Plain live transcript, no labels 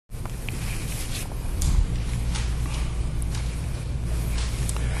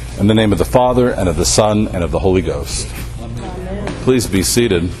In the name of the Father, and of the Son, and of the Holy Ghost. Amen. Please be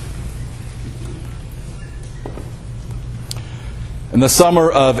seated. In the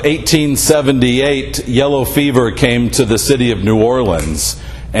summer of 1878, yellow fever came to the city of New Orleans.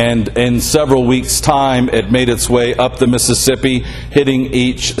 And in several weeks' time, it made its way up the Mississippi, hitting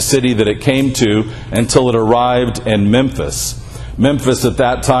each city that it came to until it arrived in Memphis. Memphis at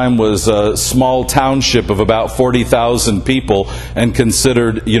that time was a small township of about 40,000 people and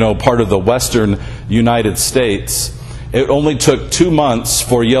considered, part of the western United States. It only took 2 months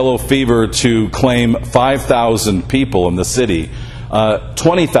for yellow fever to claim 5,000 people in the city.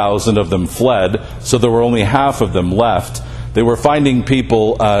 20,000 of them fled, so there were only half of them left. They were finding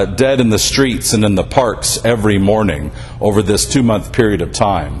people dead in the streets and in the parks every morning over this 2-month period of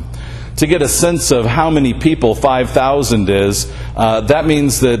time. To get a sense of how many people 5,000 is, that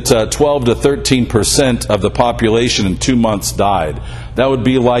means that 12 to 13% of the population in 2 months died. That would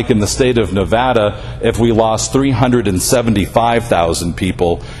be like in the state of Nevada if we lost 375,000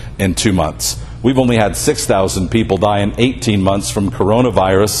 people in 2 months. We've only had 6,000 people die in 18 months from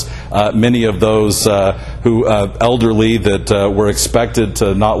coronavirus. Many of those elderly that were expected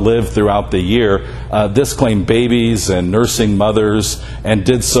to not live throughout the year, this claimed babies and nursing mothers and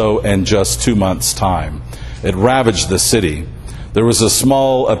did so in just 2 months' time. It ravaged the city. There was a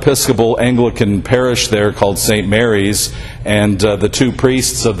small Episcopal Anglican parish there called St. Mary's, and the 2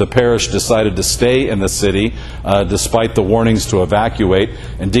 priests of the parish decided to stay in the city despite the warnings to evacuate.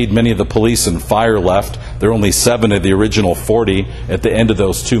 Indeed, many of the police and fire left. There were only 7 of the original 40 at the end of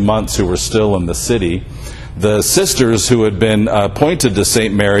those 2 months who were still in the city. The sisters who had been appointed to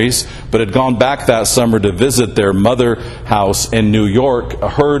St. Mary's but had gone back that summer to visit their mother house in New York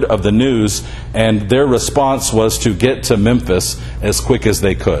heard of the news, and their response was to get to Memphis as quick as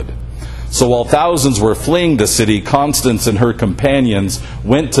they could. So while thousands were fleeing the city, Constance and her companions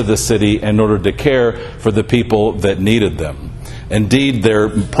went to the city in order to care for the people that needed them. Indeed, their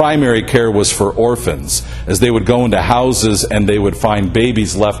primary care was for orphans, as they would go into houses and they would find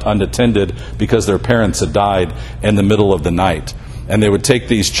babies left unattended because their parents had died in the middle of the night. And they would take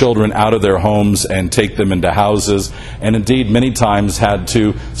these children out of their homes and take them into houses, and indeed many times had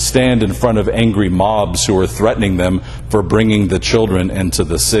to stand in front of angry mobs who were threatening them for bringing the children into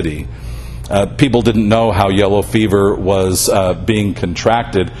the city. People didn't know how yellow fever was being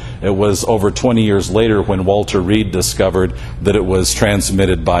contracted. It was over 20 years later when Walter Reed discovered that it was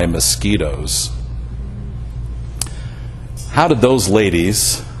transmitted by mosquitoes. How did those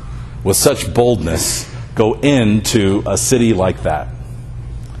ladies, with such boldness, go into a city like that?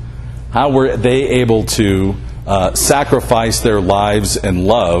 How were they able to sacrifice their lives in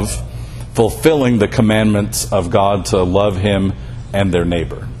love, fulfilling the commandments of God to love Him and their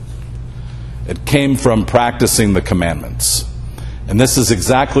neighbor? It came from practicing the commandments. And this is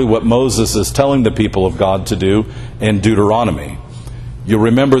exactly what Moses is telling the people of God to do in Deuteronomy. You'll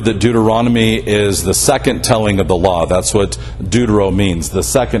remember that Deuteronomy is the second telling of the law. That's what Deutero means, the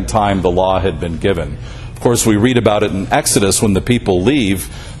second time the law had been given. Of course, we read about it in Exodus when the people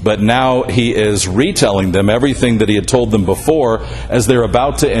leave, but now he is retelling them everything that he had told them before as they're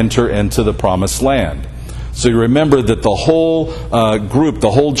about to enter into the promised land. So you remember that the whole group,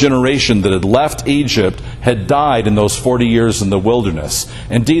 the whole generation that had left Egypt had died in those 40 years in the wilderness.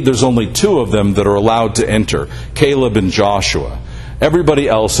 Indeed, there's only 2 of them that are allowed to enter, Caleb and Joshua. Everybody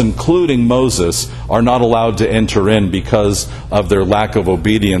else, including Moses, are not allowed to enter in because of their lack of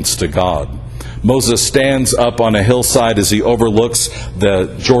obedience to God. Moses stands up on a hillside as he overlooks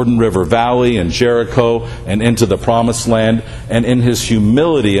the Jordan River Valley and Jericho and into the Promised Land. And in his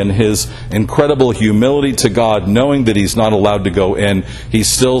humility and his incredible humility to God, knowing that he's not allowed to go in, he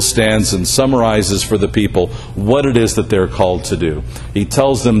still stands and summarizes for the people what it is that they're called to do. He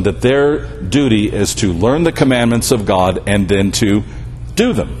tells them that their duty is to learn the commandments of God and then to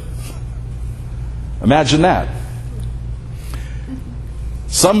do them. Imagine that.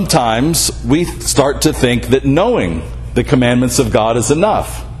 Sometimes we start to think that knowing the commandments of God is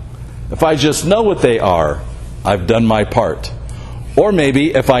enough. If I just know what they are, I've done my part. Or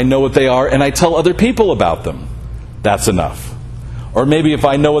maybe if I know what they are and I tell other people about them, that's enough. Or maybe if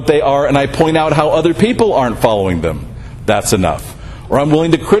I know what they are and I point out how other people aren't following them, that's enough. Or I'm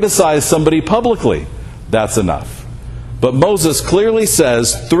willing to criticize somebody publicly, that's enough. But Moses clearly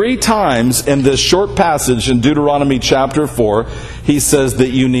says 3 times in this short passage in Deuteronomy chapter 4, he says that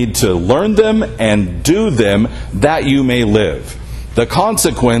you need to learn them and do them that you may live. The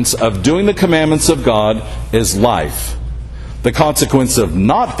consequence of doing the commandments of God is life. The consequence of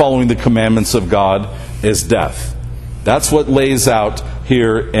not following the commandments of God is death. That's what lays out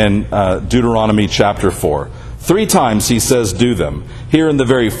here in Deuteronomy chapter 4. 3 times he says, do them. Here in the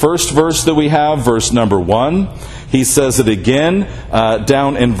very first verse that we have, verse number 1, he says it again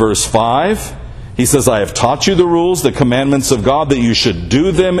down in verse 5. He says, I have taught you the rules, the commandments of God, that you should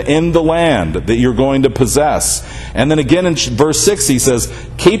do them in the land that you're going to possess. And then again in verse 6 he says,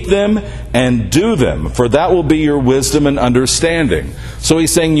 keep them and do them, for that will be your wisdom and understanding. So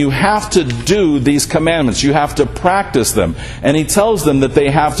he's saying you have to do these commandments. You have to practice them. And he tells them that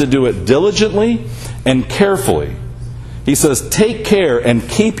they have to do it diligently and carefully. He says, take care and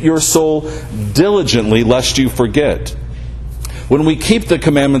keep your soul diligently, lest you forget. When we keep the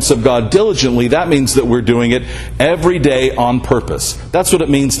commandments of God diligently, that means that we're doing it every day on purpose. That's what it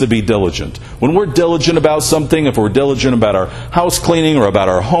means to be diligent. When we're diligent about something, if we're diligent about our house cleaning or about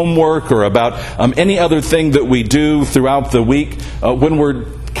our homework or about any other thing that we do throughout the week, when we're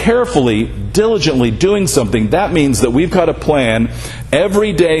carefully, diligently doing something, that means that we've got a plan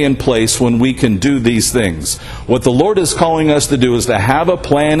every day in place when we can do these things. What the Lord is calling us to do is to have a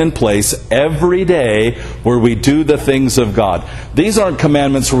plan in place every day where we do the things of God. These aren't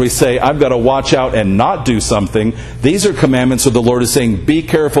commandments where we say, I've got to watch out and not do something. These are commandments where the Lord is saying, be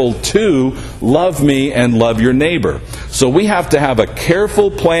careful to love me and love your neighbor. So we have to have a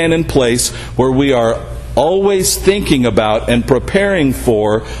careful plan in place where we are always thinking about and preparing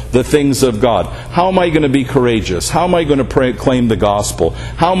for the things of God. How am I going to be courageous? How am I going to proclaim the gospel?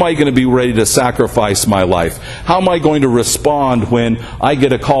 How am I going to be ready to sacrifice my life? How am I going to respond when I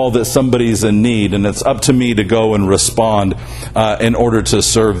get a call that somebody's in need and it's up to me to go and respond in order to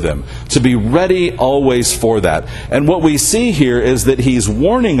serve them? To be ready always for that. And what we see here is that he's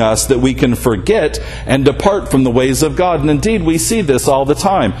warning us that we can forget and depart from the ways of God. And indeed, we see this all the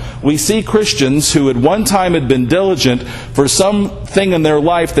time. We see Christians who at one time had been diligent for something in their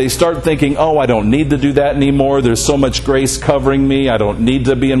life. They start thinking, oh, I don't need to do that anymore. There's so much grace covering me. I don't need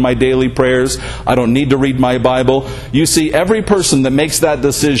to be in my daily prayers. I don't need to read my Bible. You see, every person that makes that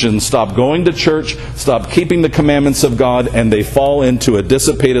decision stop going to church, stop keeping the commandments of God, and they fall into a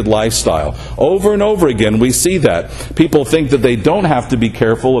dissipated lifestyle. Over and over again, we see that. People think that they don't have to be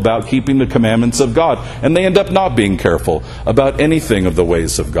careful about keeping the commandments of God, and they end up not being careful about anything of the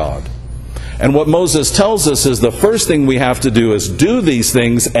ways of God. And what Moses tells us is the first thing we have to do is do these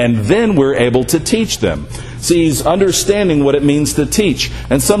things, and then we're able to teach them. See, he's understanding what it means to teach.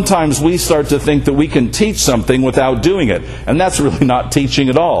 And sometimes we start to think that we can teach something without doing it. And that's really not teaching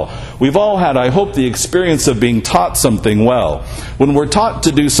at all. We've all had, I hope, the experience of being taught something well. When we're taught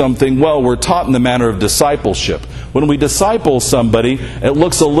to do something well, we're taught in the manner of discipleship. When we disciple somebody, it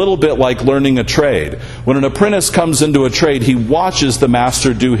looks a little bit like learning a trade. When an apprentice comes into a trade, he watches the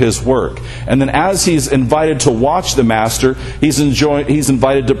master do his work. And then as he's invited to watch the master, he's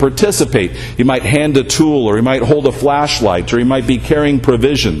invited to participate. He might hand a tool, or he might hold a flashlight, or he might be carrying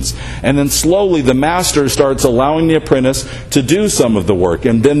provisions. And then slowly the master starts allowing the apprentice to do some of the work.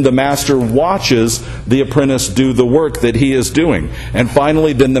 And then the master watches the apprentice do the work that he is doing. And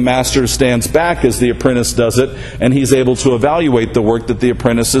finally, then the master stands back as the apprentice does it, and he's able to evaluate the work that the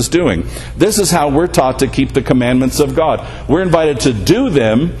apprentice is doing. This is how we're taught to keep the commandments of God. We're invited to do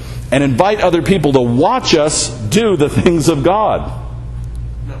them and invite other people to watch us do the things of God.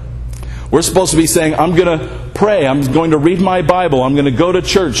 We're supposed to be saying, I'm going to pray, I'm going to read my Bible, I'm going to go to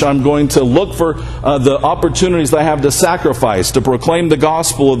church, I'm going to look for the opportunities that I have to sacrifice, to proclaim the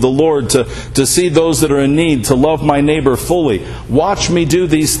gospel of the Lord, to see those that are in need, to love my neighbor fully. Watch me do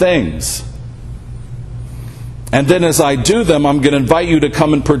these things. And then as I do them, I'm going to invite you to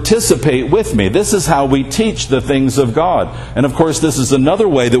come and participate with me. This is how we teach the things of God. And of course, this is another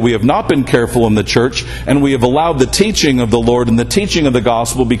way that we have not been careful in the church, and we have allowed the teaching of the Lord and the teaching of the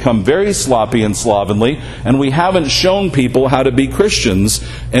gospel become very sloppy and slovenly, and we haven't shown people how to be Christians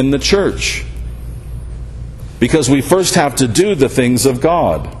in the church. Because we first have to do the things of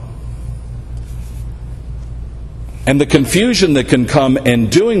God. And the confusion that can come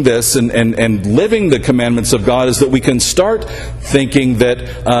in doing this and living the commandments of God is that we can start thinking that,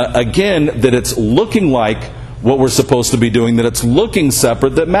 again, that it's looking like what we're supposed to be doing, that it's looking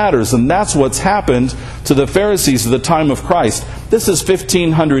separate that matters. And that's what's happened to the Pharisees of the time of Christ. This is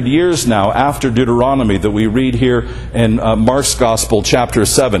 1,500 years now after Deuteronomy that we read here in Mark's Gospel, chapter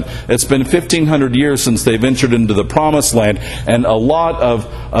 7. It's been 1,500 years since they've entered into the Promised Land, and a lot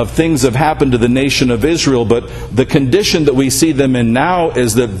of things have happened to the nation of Israel, but the condition that we see them in now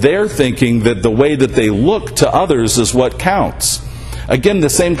is that they're thinking that the way that they look to others is what counts. Again, the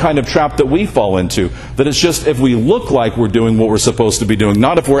same kind of trap that we fall into. That it's just if we look like we're doing what we're supposed to be doing,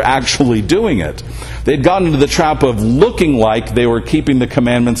 not if we're actually doing it. They'd gotten into the trap of looking like they were keeping the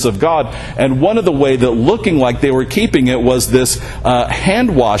commandments of God. And one of the ways that looking like they were keeping it was this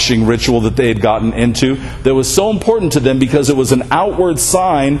hand-washing ritual that they had gotten into that was so important to them because it was an outward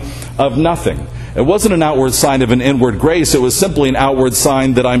sign of nothing. It wasn't an outward sign of an inward grace. It was simply an outward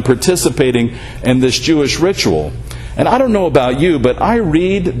sign that I'm participating in this Jewish ritual. And I don't know about you, but I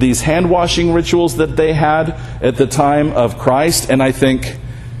read these hand-washing rituals that they had at the time of Christ, and I think,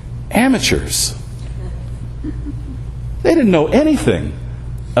 amateurs. They didn't know anything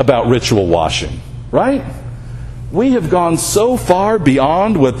about ritual washing, right? We have gone so far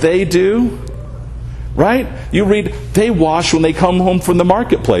beyond what they do. Right? You read, they wash when they come home from the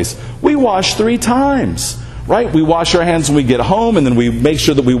marketplace. We wash 3 times. Right? We wash our hands when we get home, and then we make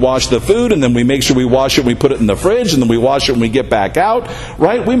sure that we wash the food, and then we make sure we wash it and we put it in the fridge, and then we wash it when we get back out.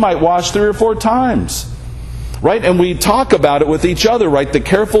 Right? We might wash 3 or 4 times. Right? And we talk about it with each other, right? The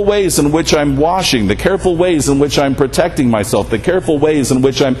careful ways in which I'm washing, the careful ways in which I'm protecting myself, the careful ways in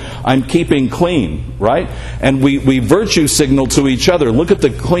which I'm keeping clean, right? And we virtue signal to each other. Look at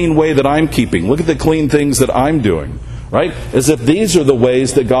the clean way that I'm keeping. Look at the clean things that I'm doing, right? As if these are the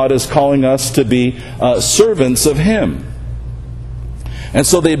ways that God is calling us to be servants of Him. And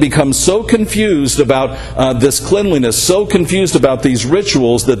so they become so confused about this cleanliness, so confused about these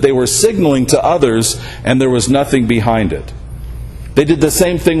rituals that they were signaling to others and there was nothing behind it. They did the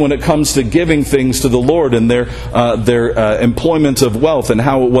same thing when it comes to giving things to the Lord and their employment of wealth and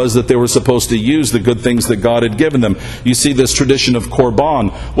how it was that they were supposed to use the good things that God had given them. You see this tradition of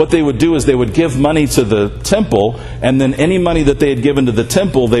Korban. What they would do is they would give money to the temple, and then any money that they had given to the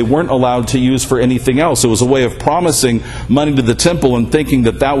temple, they weren't allowed to use for anything else. It was a way of promising money to the temple and thinking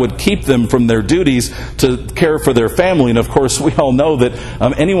that that would keep them from their duties to care for their family. And of course, we all know that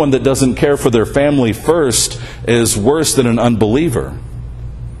anyone that doesn't care for their family first is worse than an unbeliever.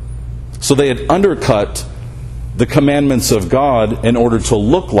 So they had undercut the commandments of God in order to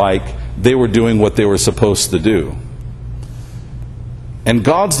look like they were doing what they were supposed to do. And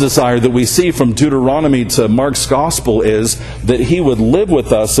God's desire that we see from Deuteronomy to Mark's Gospel is that He would live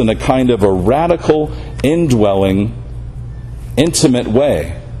with us in a kind of a radical, indwelling, intimate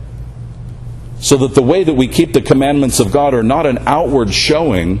way. So that the way that we keep the commandments of God are not an outward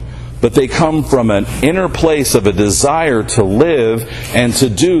showing, but they come from an inner place of a desire to live and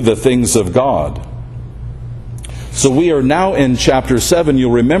to do the things of God. So we are now in chapter 7.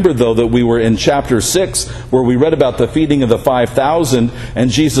 You'll remember, though, that we were in chapter 6, where we read about the feeding of the 5,000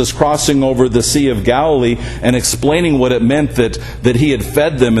 and Jesus crossing over the Sea of Galilee and explaining what it meant that He had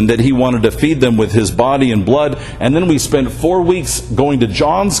fed them and that He wanted to feed them with His body and blood. And then we spent 4 weeks going to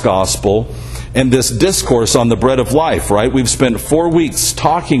John's Gospel and this discourse on the bread of life, right? We've spent 4 weeks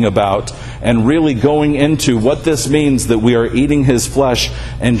talking about and really going into what this means that we are eating His flesh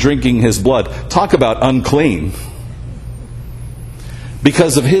and drinking His blood. Talk about unclean.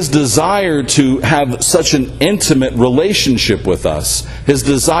 Because of His desire to have such an intimate relationship with us, His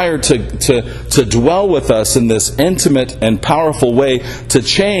desire to dwell with us in this intimate and powerful way, to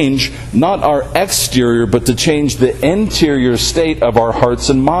change not our exterior, but to change the interior state of our hearts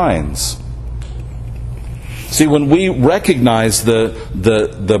and minds. See, when we recognize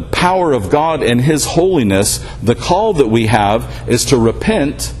the power of God and His holiness, the call that we have is to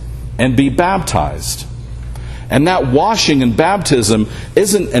repent and be baptized. And that washing and baptism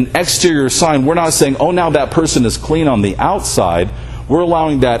isn't an exterior sign. We're not saying, oh, now that person is clean on the outside. We're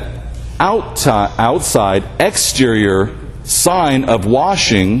allowing that outside, exterior sign of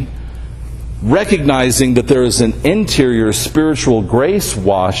washing, recognizing that there is an interior spiritual grace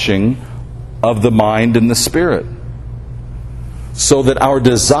washing of the mind and the spirit, so that our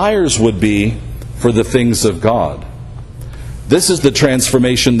desires would be for the things of God. This is the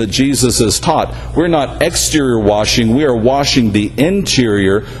transformation that Jesus has taught. We're not exterior washing, we are washing the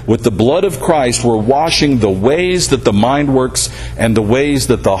interior with the blood of Christ. We're washing the ways that the mind works and the ways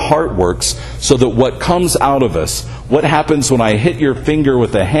that the heart works, so that what comes out of us, what happens when I hit your finger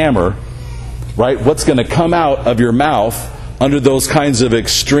with a hammer, right? What's going to come out of your mouth under those kinds of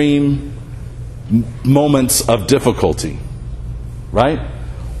extreme moments of difficulty, right?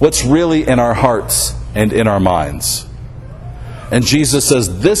 What's really in our hearts and in our minds. And Jesus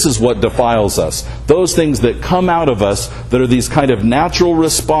says this is what defiles us. Those things that come out of us that are these kind of natural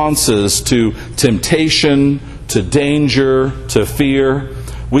responses to temptation, to danger, to fear.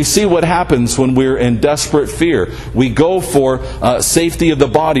 We see what happens when we're in desperate fear. We go for safety of the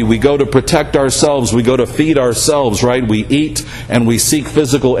body. We go to protect ourselves. We go to feed ourselves, right? We eat and we seek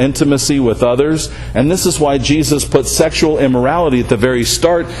physical intimacy with others. And this is why Jesus put sexual immorality at the very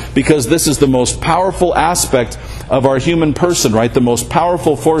start, because this is the most powerful aspect of our human person, right? The most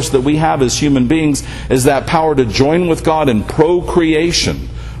powerful force that we have as human beings is that power to join with God in procreation,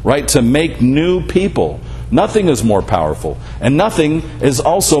 right? To make new people. Nothing is more powerful, and nothing is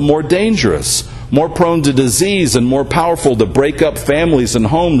also more dangerous, more prone to disease, and more powerful to break up families and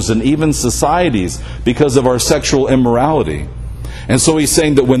homes and even societies because of our sexual immorality. And so he's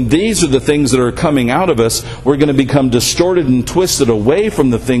saying that when these are the things that are coming out of us, we're going to become distorted and twisted away from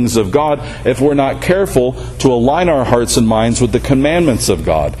the things of God if we're not careful to align our hearts and minds with the commandments of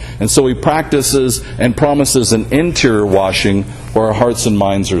God. And so he practices and promises an interior washing where our hearts and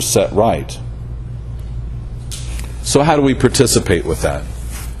minds are set right. So how do we participate with that?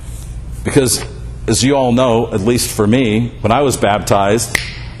 Because, as you all know, at least for me, when I was baptized,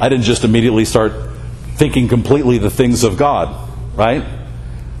 I didn't just immediately start thinking completely the things of God, right?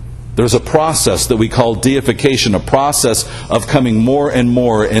 There's a process that we call deification, a process of coming more and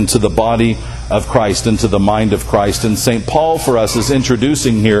more into the body of Christ, into the mind of Christ. And St. Paul for us is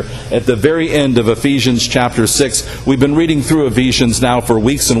introducing here at the very end of Ephesians chapter 6. We've been reading through Ephesians now for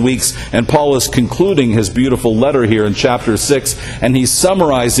weeks and weeks, and Paul is concluding his beautiful letter here in chapter 6, and he's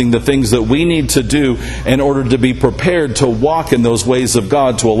summarizing the things that we need to do in order to be prepared to walk in those ways of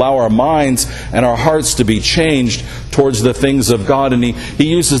God, to allow our minds and our hearts to be changed towards the things of God. And he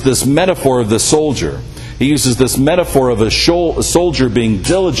uses this metaphor of the soldier. He uses this metaphor of a soldier being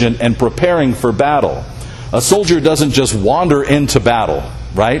diligent and preparing for battle. A soldier doesn't just wander into battle,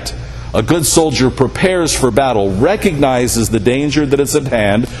 right? A good soldier prepares for battle, recognizes the danger that is at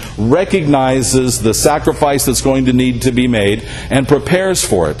hand, recognizes the sacrifice that's going to need to be made, and prepares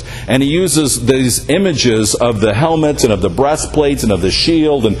for it. And he uses these images of the helmet and of the breastplate and of the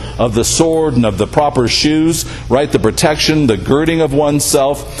shield and of the sword and of the proper shoes, right? The protection, the girding of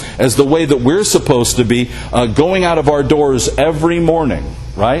oneself, as the way that we're supposed to be going out of our doors every morning,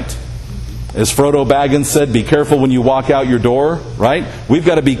 right? As Frodo Baggins said, be careful when you walk out your door, right? We've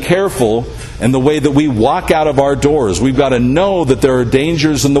got to be careful in the way that we walk out of our doors. We've got to know that there are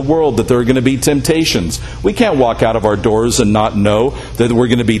dangers in the world, that there are going to be temptations. We can't walk out of our doors and not know that we're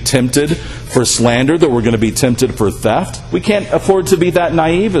going to be tempted for slander, that we're going to be tempted for theft. We can't afford to be that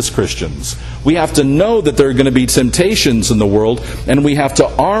naive as Christians. We have to know that there are going to be temptations in the world, and we have to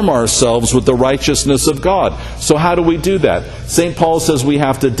arm ourselves with the righteousness of God. So how do we do that? St. Paul says we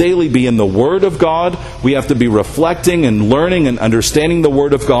have to daily be in the Word of God. We have to be reflecting and learning and understanding the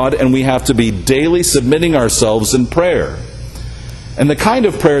Word of God, and we have to be daily submitting ourselves in prayer. And the kind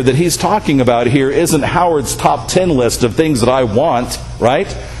of prayer that he's talking about here isn't Howard's top 10 list of things that I want, right?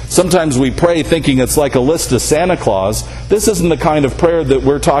 Sometimes we pray thinking it's like a list of Santa Claus. This isn't the kind of prayer that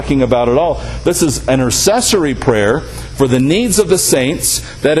we're talking about at all. This is an intercessory prayer for the needs of the saints,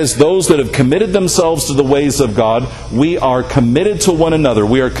 that is, those that have committed themselves to the ways of God. We are committed to one another.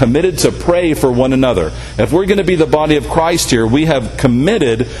 We are committed to pray for one another. If we're going to be the body of Christ here, we have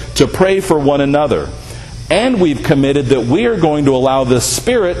committed to pray for one another. And we've committed that we are going to allow the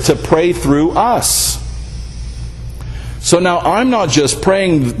Spirit to pray through us. So now I'm not just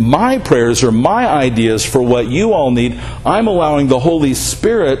praying my prayers or my ideas for what you all need. I'm allowing the Holy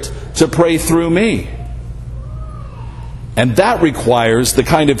Spirit to pray through me. And that requires the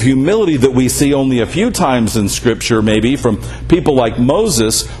kind of humility that we see only a few times in Scripture, maybe, from people like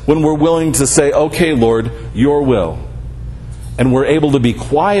Moses, when we're willing to say, okay, Lord, your will. And we're able to be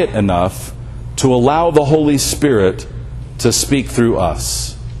quiet enough to allow the Holy Spirit to speak through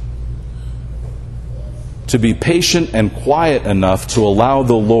us. To be patient and quiet enough to allow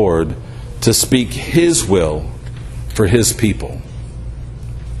the Lord to speak His will for His people.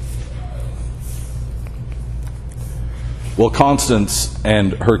 Well, Constance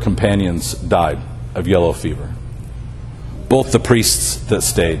and her companions died of yellow fever. Both the priests that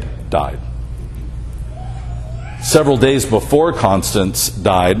stayed died. Several days before Constance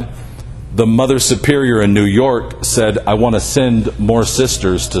died, the Mother Superior in New York said, I want to send more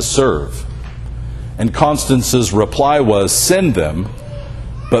sisters to serve. And Constance's reply was, send them,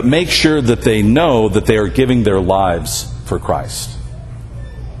 but make sure that they know that they are giving their lives for Christ.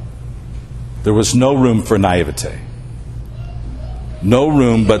 There was no room for naivete. No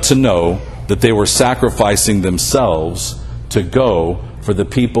room but to know that they were sacrificing themselves to go for the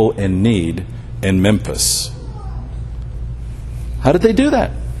people in need in Memphis. How did they do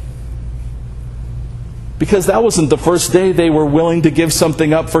that? Because that wasn't the first day they were willing to give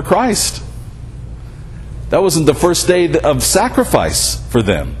something up for Christ. That wasn't the first day of sacrifice for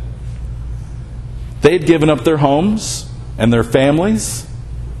them. They'd given up their homes and their families.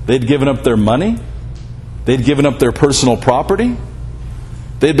 They'd given up their money. They'd given up their personal property.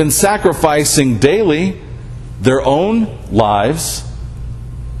 They'd been sacrificing daily their own lives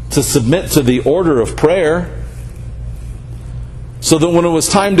to submit to the order of prayer, so that when it was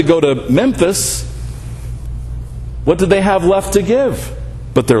time to go to Memphis, what did they have left to give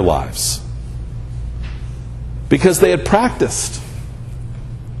but their lives? Because they had practiced.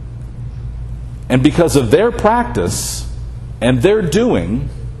 And because of their practice and their doing,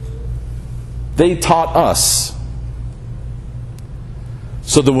 they taught us.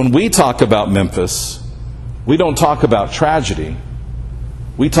 So that when we talk about Memphis, we don't talk about tragedy.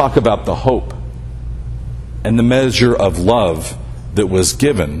 We talk about the hope and the measure of love that was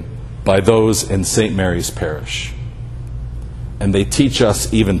given by those in St. Mary's Parish. And they teach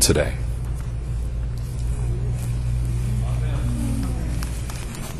us even today.